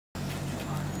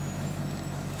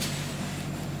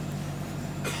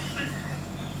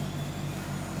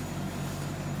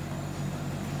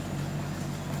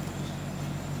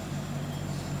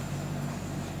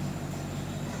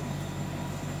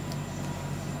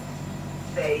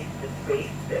Space to space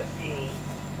 15.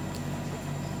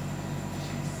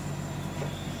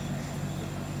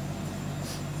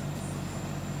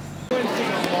 Good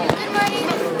morning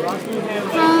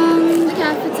from the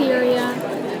cafeteria.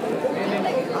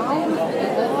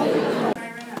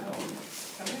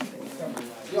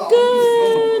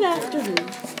 Good afternoon.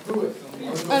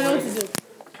 I know what to do.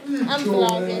 I'm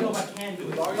vlogging.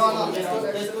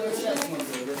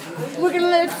 We're gonna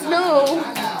let it snow.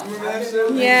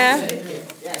 Yeah.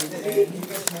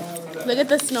 Look at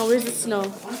the snow. Where's the snow?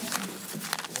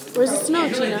 Where's the snow,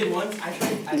 Gina?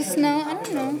 The snow? I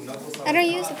don't know. I don't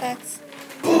use effects.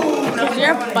 Because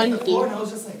you're a bunty. Look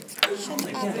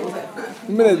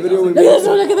Look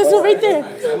at the snow right there.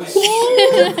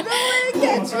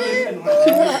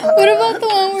 What about the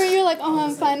one where you're like, oh,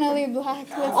 I'm finally black.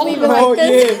 Let's leave it like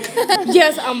this.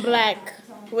 Yes, I'm black.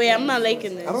 Wait, I'm not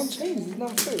liking this. I don't change. It's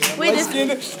not fair. Wait,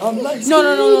 this. I'm light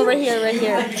No, right here.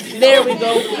 There we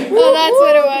go. Oh, that's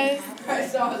what it was.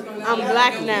 I'm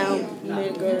black now,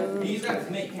 nigga.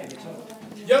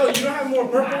 Yo, you don't have more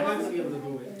purple ones?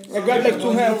 I got like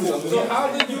 2 handfuls. So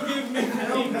how did you give me?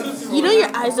 You know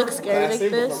your eyes look scary like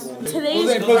this?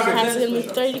 Today's forecast is going to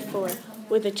be 34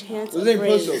 with a chance of rain.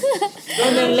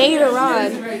 And then later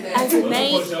on, as the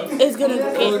night is going to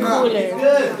get cooler.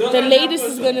 The latest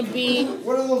is going to be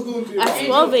at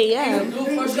 12 a.m.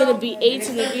 It's going to be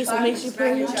 18 degrees, so make sure you put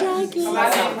on your jacket.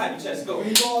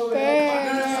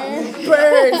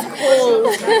 Birds cold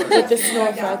with the snow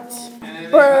effect.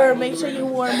 Burr, make sure you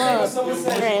warm up.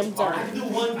 Crammed up.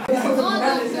 Look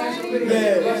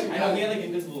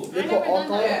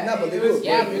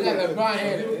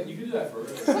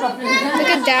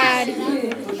at Dad.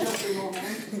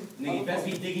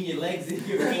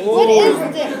 What is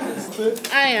this?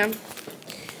 I am.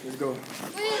 Let's go.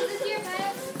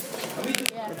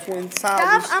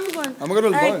 Stop, I'm going. I'm gonna go to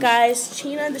Alright, lunch. guys.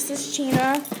 China, this is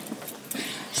China.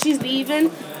 She's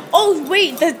leaving. Oh,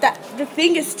 wait, the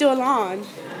thing is still on.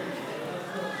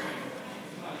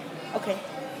 Okay.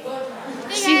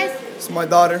 Hey guys, It's my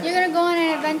daughter. you're gonna go on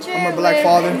an adventure I'm a black with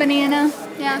father. Brianna.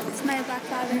 Yeah, it's my black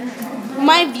father.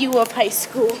 My view of high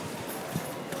school.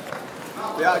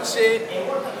 Yeah, shit.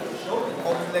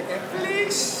 Open like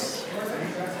Netflix.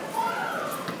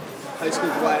 High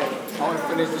school black. I want to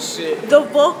finish this shit. The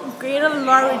Volk Greater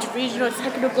Norwich Regional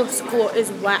Technical School is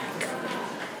whack.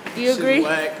 Do you agree?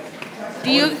 Whack. Do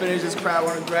I you? want to finish this crap. I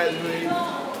want to graduate.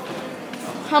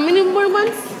 How many more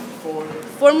months? 4.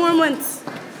 4 more months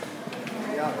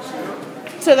Yeah,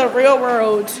 shit. to the real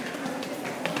world.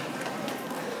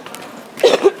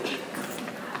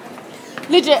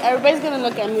 Legit, everybody's gonna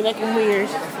look at me like I'm weird.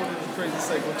 Crazy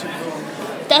cycle. What you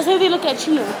doing? That's how they look at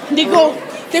Chino. They go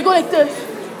like this.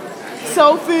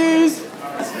 Selfies.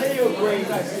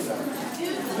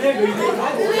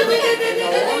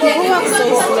 People walk so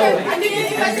slow.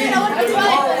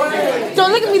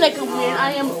 Don't look at me like I'm weird.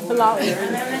 I am vlogging.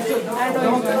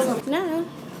 Now,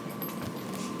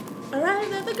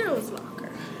 arrived at the girls'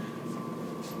 locker.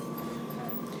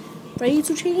 Ready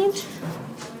to change?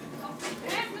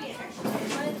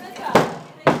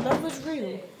 Love is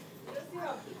real.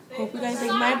 Hope you guys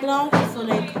like my vlog for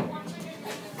like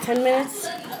 10 minutes.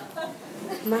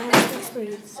 My high school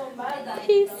experience.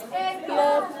 Peace,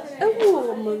 love,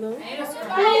 oh, mother.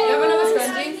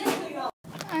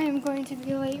 I am going to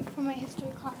be late for my history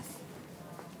class.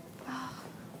 Oh,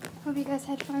 hope you guys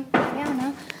had fun with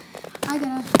Brianna. I'm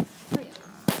gonna hurry up.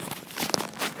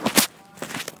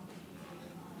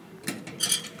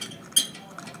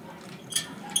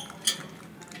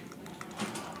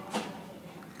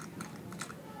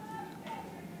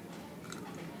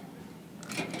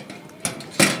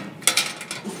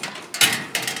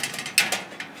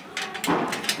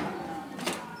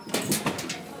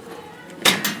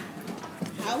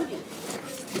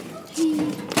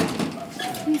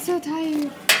 I'm so tired.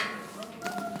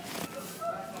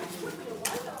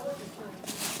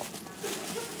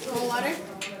 Cold water?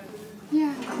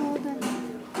 Yeah, cold and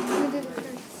we did it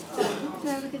first. So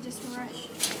we could just rush.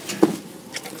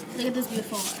 Look at this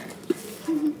beautiful water.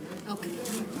 Okay.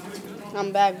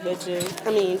 I'm back, bitches.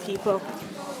 I mean, people.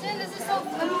 Man, this is so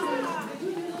fun.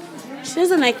 She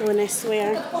doesn't like it when I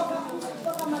swear.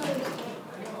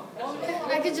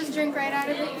 I could just drink right out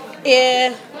of it.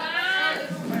 Yeah.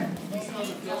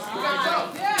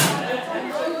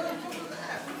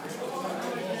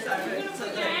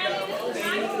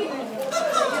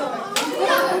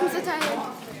 I'm so tired.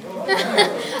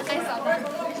 I saw that.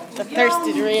 The thirst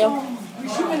is real.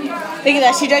 Look at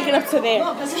that. She drank it up to there.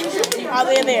 All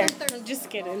the way there. I'm just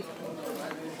kidding.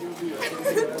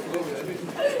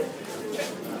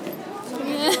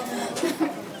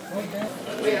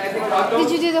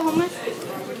 Did you do the homework?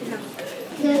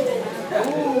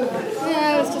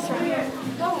 Yeah, it was just right.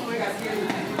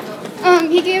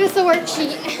 He gave us a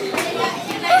worksheet.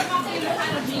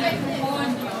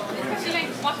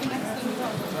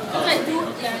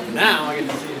 Now I get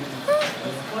to see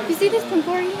it. You see this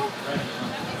pimple right here?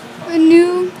 A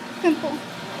new pimple.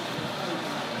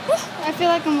 I feel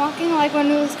like I'm walking like one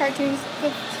of those cartoons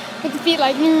with the feet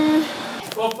like.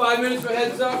 Well, 5 minutes for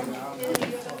heads up.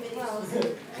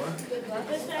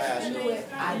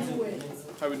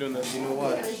 How are we doing this? You know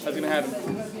what? How's it gonna happen?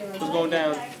 What's going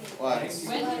down? What? How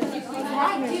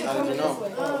did you know?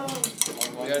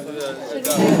 We gotta do the heads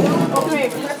up. Okay.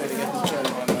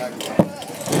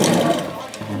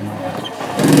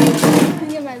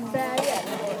 Get my bag.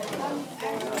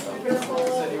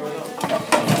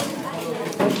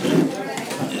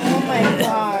 Oh my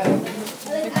god.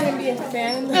 It couldn't be a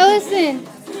fan. Oh, listen.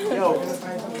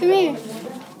 Come here.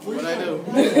 What'd I do?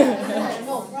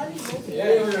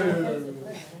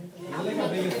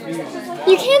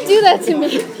 You can't do that to me.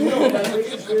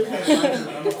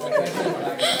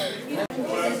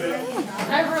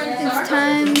 It's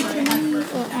time to leave.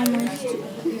 Well, almost.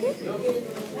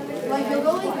 Like, he'll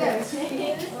go like this.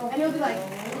 And he'll be like,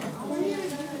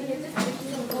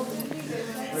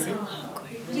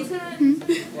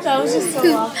 that was just so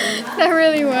awkward. That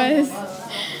really was.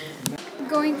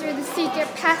 Going through the secret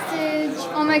passage.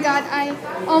 Oh my god, I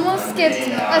almost skipped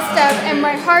a step and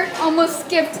my heart almost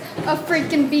skipped a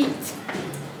freaking beat.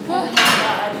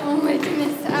 Oh my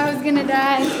goodness, I was gonna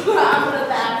die. I would have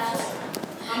laughed.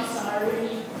 I'm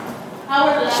sorry. I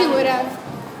would have laughed. She would have.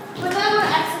 But then I would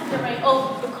have accepted the rain.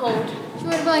 Oh, the cold. She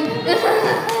would have been like,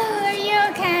 are you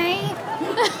okay?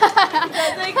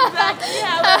 That's exactly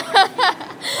how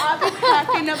I'll be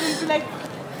cracking up and be like,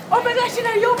 oh my gosh,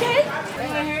 are you okay?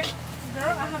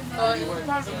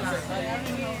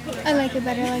 I like it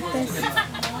better like this.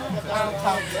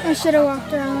 I should have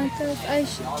walked around like this.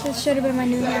 This should have been my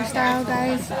new hairstyle,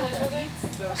 guys.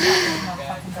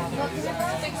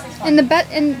 And the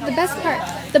best part,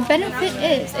 the benefit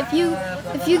is if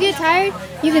you get tired,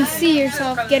 you can see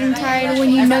yourself getting tired when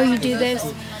you know you do this.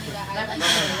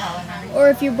 Or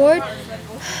if you're bored,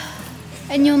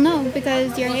 and you'll know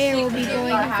because your hair will be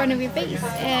going in front of your face,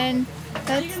 and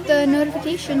that's the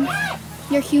notification,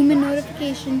 your human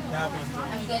notification.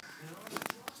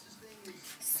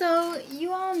 So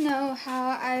you all know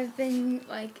how I've been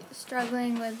like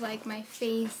struggling with like my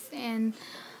face and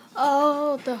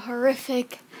all the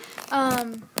horrific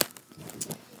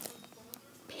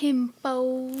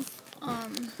pimples,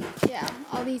 yeah,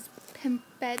 all these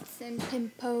pimpettes and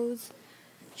pimpos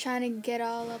trying to get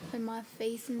all up in my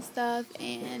face and stuff,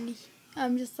 and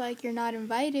I'm just like, you're not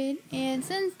invited. And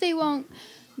since they won't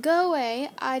go away,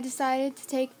 I decided to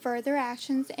take further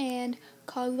actions and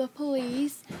call the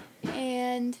police.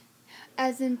 And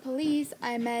as in police,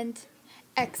 I meant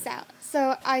X out.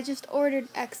 So I just ordered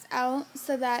X out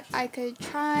so that I could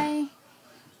try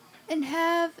and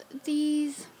have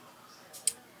these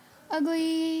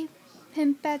ugly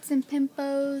pimpettes and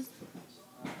pimpos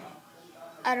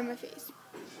out of my face.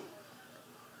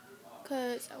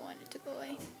 Because I want it to go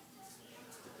away.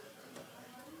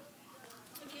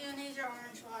 You need your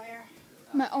orange wire.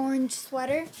 My orange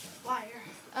sweater? Wire.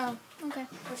 Oh, okay.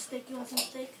 Or steak. You want some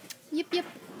steak? Yep.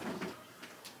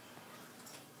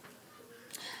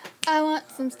 I want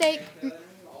some steak.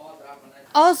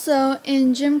 Also,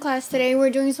 in gym class today, we're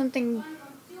doing something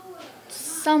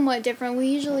somewhat different. We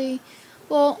usually,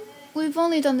 well, we've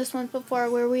only done this once before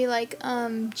where we like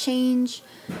change,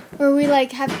 where we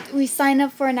like we sign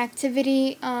up for an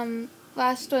activity.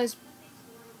 Last was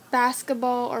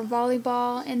basketball or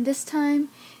volleyball, and this time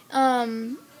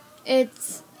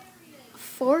it's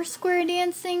foursquare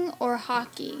dancing or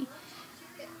hockey.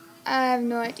 I have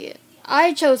no idea.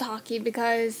 I chose hockey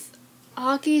because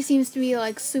hockey seems to be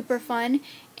like super fun,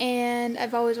 and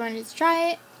I've always wanted to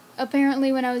try it.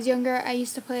 Apparently when I was younger I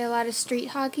used to play a lot of street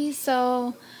hockey,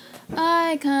 so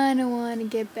I kind of want to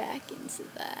get back into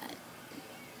that.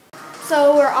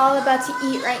 So we're all about to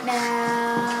eat right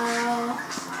now.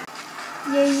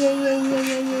 Yay.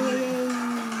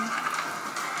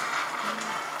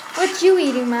 What you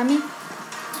eating, Mommy?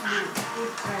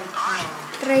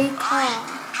 Great call.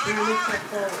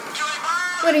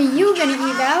 What are you gonna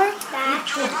eat, Valerie?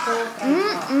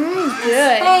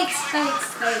 Good. Steak.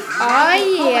 Oh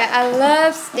yeah, I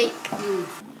love steak.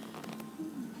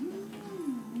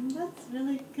 That's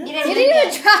really good. You didn't even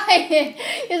try it.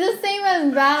 You're the same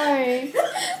as Valerie.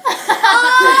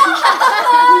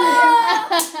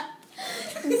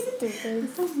 Stupid.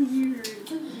 So weird.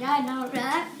 Yeah, I know,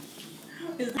 right?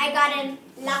 I got a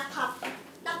laptop.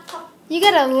 You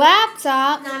got a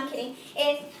laptop? No, I'm kidding.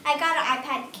 I got an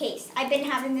iPad case. I've been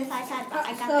having this iPad, but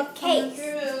I got the case.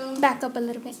 Back up a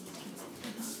little bit.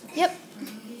 Yep.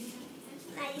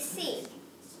 Now you see,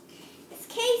 this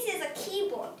case is a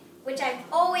keyboard, which I've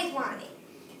always wanted.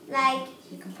 Like,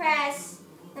 you can press,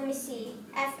 let me see,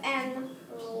 FN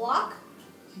lock.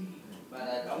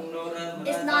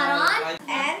 It's not on,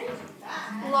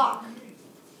 and lock.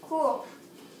 Cool.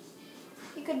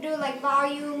 You could do like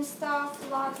volume stuff,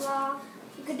 blah blah.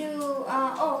 You could do,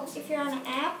 if you're on an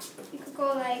app, you could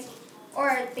go like, or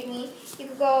a thingy, you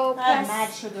could go press. Mad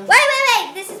sugar.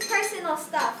 Wait, this is personal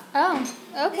stuff. Oh,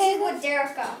 okay. This is with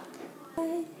Jericho.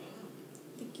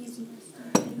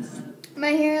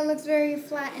 My hair looks very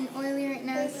flat and oily right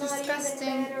now. It's not even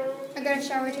disgusting. better. I gotta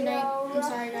shower tonight. I'm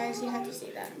sorry guys, you have to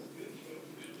see that.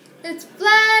 It's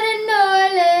flat and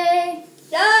oily.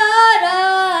 Shut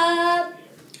up!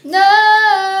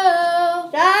 No!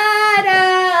 Shut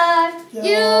up!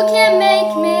 You can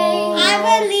make me. I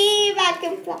believe I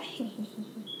can fly.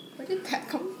 Where did that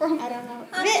come from? I don't know.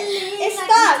 It's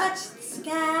stuck. Touch the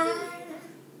sky.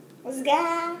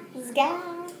 Sky.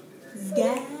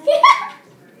 Sky.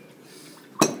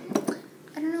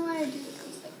 I don't know why I do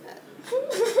things like that.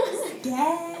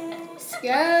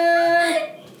 Sky.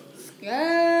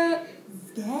 Scat.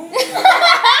 Sky.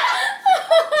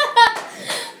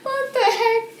 What the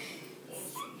heck?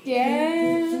 Yeah.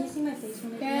 Can you see my face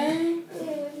when I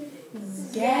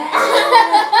Yeah.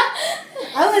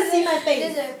 I want to see my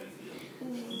face.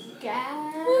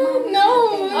 No.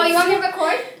 Oh, you want me to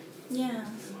record? Yeah.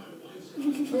 I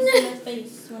want to see my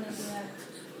face when I do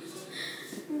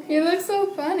that. You look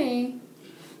so funny.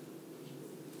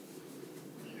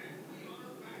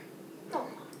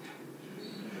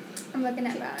 I'm looking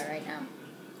at Val right now.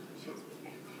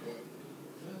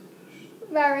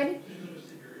 Val, ready?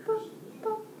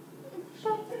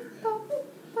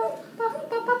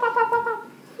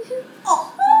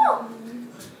 Oh.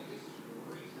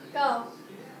 Go.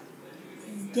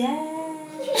 Yeah.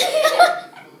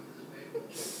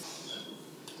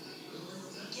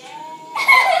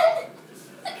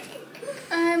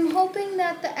 I'm hoping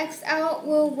that the X out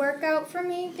will work out for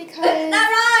me because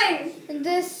That rhymes!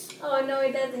 this. Oh, no,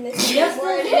 it doesn't. It's Yes,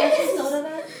 word.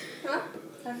 Huh?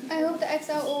 I hope the X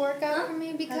out will work out for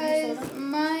me because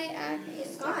my acne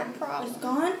is gone. a problem. It's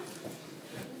gone?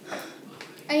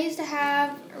 I used to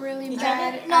have really You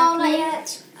bad tried it? No, not acne.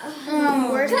 yet.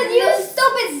 Worse than Because you this.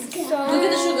 stupid. So Look at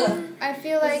the sugar. I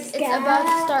feel like it's about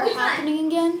to start happening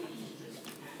again.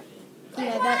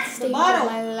 Yeah, that stage of bottle.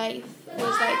 my life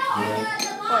was like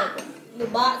horrible. The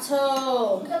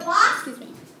bottle. The box? Excuse me.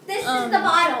 This is the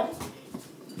bottle.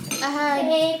 I had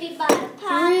Baby bottle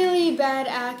pop. really bad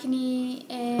acne,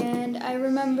 and I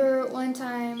remember one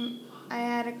time I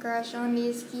had a crush on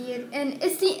this kid, and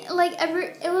it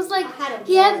was like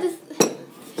he had this.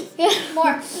 Yeah.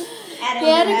 More. He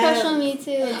had a crush on me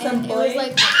too, and it was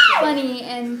like funny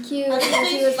and cute because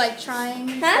he was like trying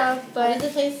and stuff, but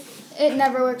it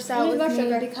never works out with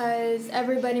me because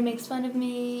everybody makes fun of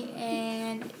me,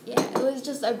 and yeah, it was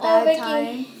just a bad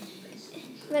time.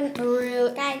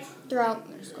 Guys, Throughout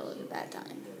middle school, it was a bad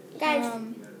time. Guys,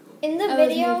 in the I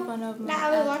video was made fun of that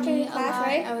I was watching in acne a class, lot.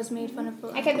 right? I was made fun of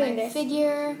I kept doing my this.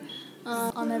 figure.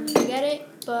 I'll never forget it,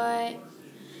 but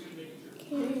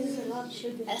this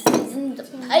is in the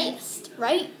past,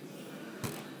 right?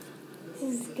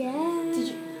 Did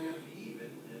you?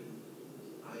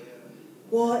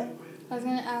 What? I was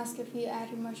gonna ask if you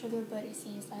added more sugar, but it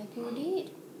seems like you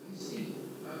did.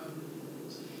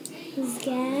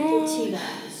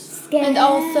 And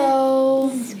also,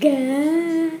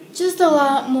 just a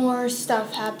lot more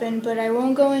stuff happened, but I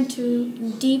won't go into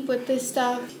deep with this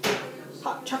stuff.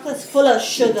 Hot chocolate's full of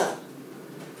sugar.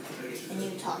 And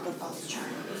you talk about trying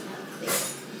to be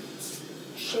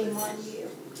healthy. Shame on you.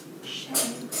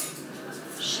 Shame.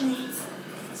 Shame.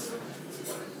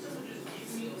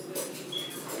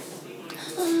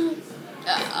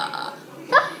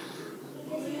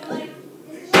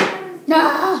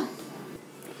 Nah.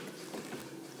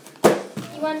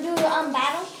 You want to do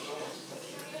battle?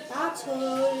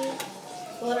 Battle.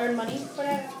 Will it earn money for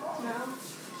that? No.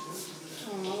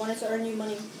 Oh, I wanted to earn you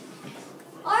money.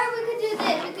 Or we could do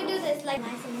this. We could do this like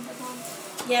nice and song.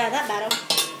 Yeah, that battle.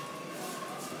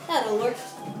 That'll work.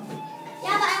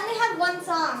 Yeah, but I only have one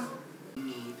song. You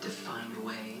need to find a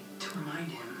way to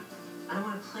remind him. I don't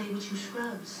want to play with you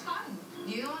scrubs. Fine.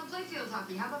 You don't want to play field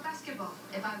hockey. How about basketball?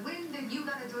 If I win, then you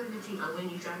gotta do it in a team. I win,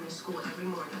 you drive me to school every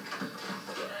morning.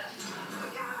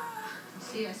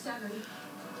 See you at 7.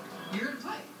 You're gonna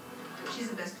play. She's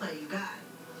the best player you got.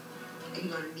 And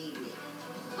you're gonna need me.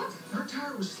 What? Her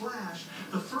tire was slashed.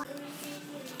 The first.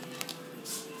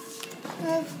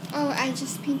 Oh, I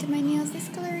just painted my nails this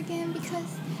color again because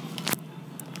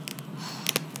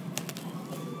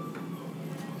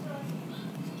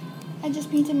I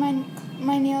just painted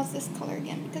my nails this color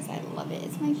again because I love it.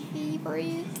 It's my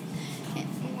favorite. And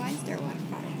why is there water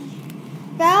bottle?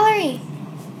 Valerie!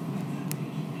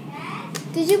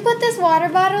 Did you put this water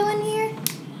bottle in here?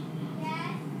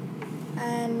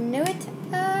 I knew it.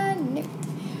 I knew it.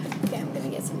 Okay, I'm gonna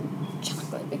get some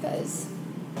chocolate because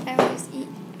I always eat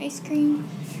ice cream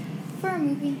for a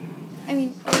movie. I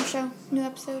mean, or a show, new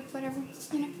episode, whatever.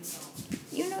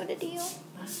 You know the deal.